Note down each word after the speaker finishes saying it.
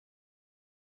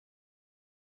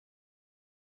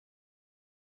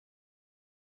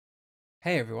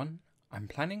Hey everyone, I'm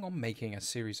planning on making a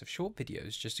series of short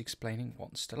videos just explaining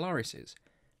what Stellaris is,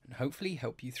 and hopefully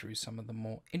help you through some of the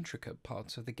more intricate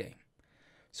parts of the game.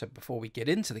 So before we get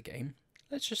into the game,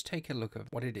 let's just take a look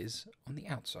at what it is on the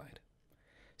outside.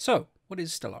 So, what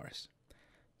is Stellaris?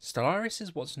 Stellaris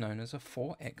is what's known as a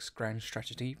 4X grand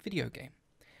strategy video game.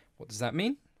 What does that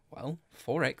mean? Well,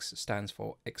 4X stands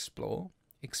for Explore,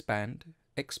 Expand,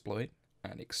 Exploit,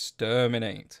 and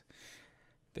Exterminate.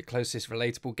 The closest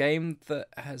relatable game that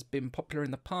has been popular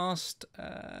in the past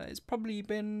has probably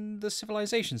been the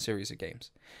Civilization series of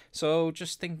games. So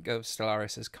just think of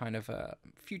Stellaris as kind of a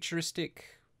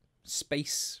futuristic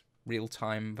space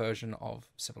real-time version of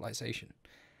Civilization.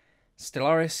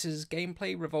 Stellaris'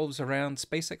 gameplay revolves around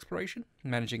space exploration,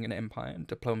 managing an empire and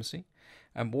diplomacy,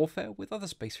 and warfare with other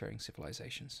spacefaring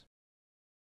civilizations.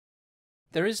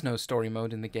 There is no story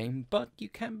mode in the game, but you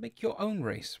can make your own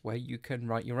race where you can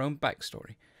write your own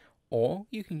backstory, or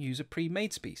you can use a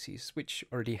pre-made species which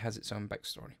already has its own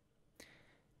backstory.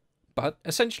 But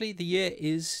essentially the year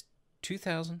is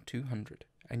 2200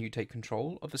 and you take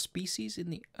control of a species in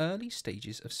the early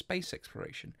stages of space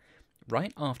exploration,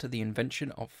 right after the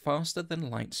invention of faster than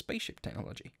light spaceship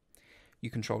technology. You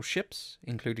control ships,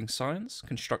 including science,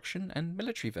 construction and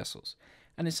military vessels,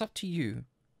 and it's up to you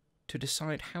to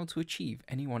decide how to achieve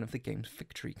any one of the game's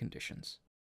victory conditions.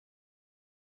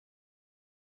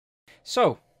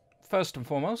 So, first and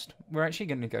foremost, we're actually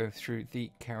going to go through the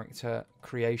character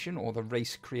creation or the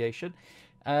race creation,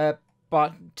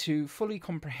 but to fully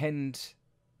comprehend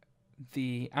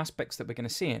the aspects that we're going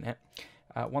to see in it,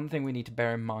 one thing we need to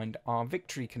bear in mind are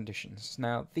victory conditions.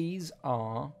 Now, these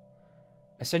are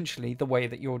essentially the way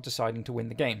that you're deciding to win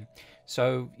the game.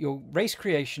 So your race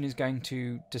creation is going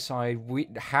to decide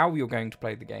how you're going to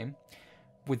play the game,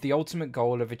 with the ultimate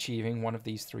goal of achieving one of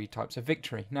these three types of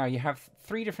victory. Now you have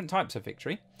three different types of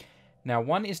victory. Now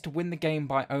one is to win the game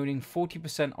by owning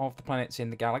 40% of the planets in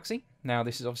the galaxy. Now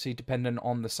this is obviously dependent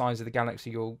on the size of the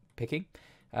galaxy you're picking.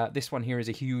 This one here is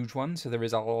a huge one, so there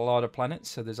is a lot of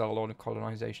planets, so there's a lot of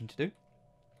colonization to do.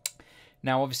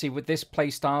 Now, obviously, with this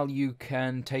playstyle, you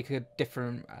can take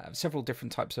several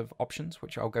different types of options,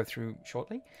 which I'll go through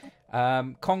shortly.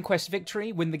 Conquest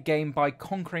victory, win the game by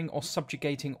conquering or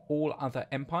subjugating all other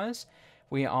empires.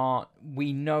 We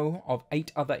know of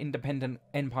 8 other independent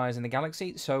empires in the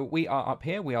galaxy, so we are up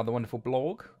here. We are the wonderful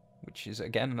Blorg, which is,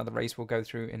 again, another race we'll go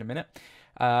through in a minute.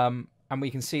 And we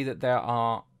can see that there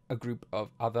are a group of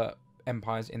other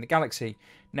empires in the galaxy.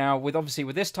 Now, with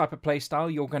this type of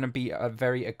playstyle, you're going to be a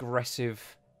very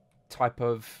aggressive type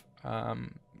of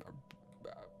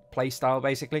playstyle,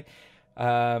 basically.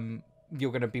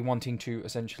 You're going to be wanting to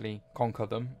essentially conquer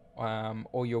them,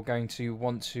 or you're going to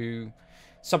want to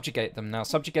subjugate them. Now,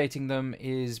 subjugating them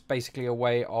is basically a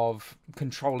way of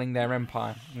controlling their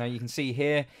empire. Now, you can see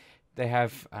here, they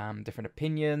have different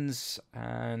opinions,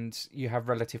 and you have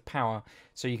relative power.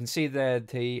 So you can see there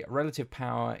the relative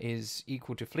power is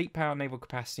equal to fleet power, naval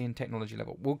capacity, and technology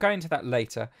level. We'll go into that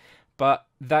later, but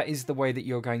that is the way that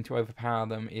you're going to overpower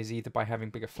them, is either by having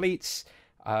bigger fleets,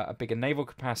 a bigger naval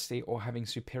capacity, or having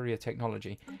superior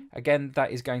technology. Again,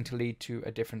 that is going to lead to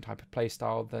a different type of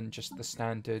playstyle than just the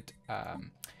standard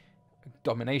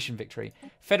domination victory.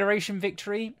 Federation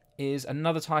victory is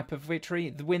another type of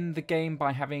victory. Win the game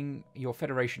by having your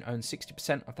Federation own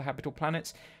 60% of the habitable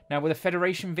planets. Now, with a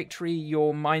Federation victory,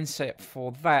 your mindset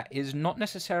for that is not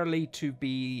necessarily to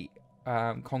be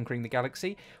conquering the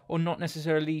galaxy, or not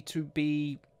necessarily to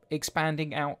be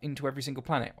expanding out into every single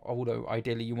planet, although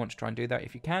ideally you want to try and do that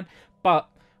if you can. But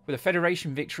with a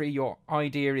Federation victory, your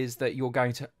idea is that you're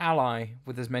going to ally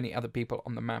with as many other people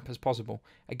on the map as possible,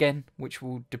 again, which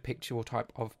will depict your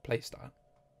type of playstyle.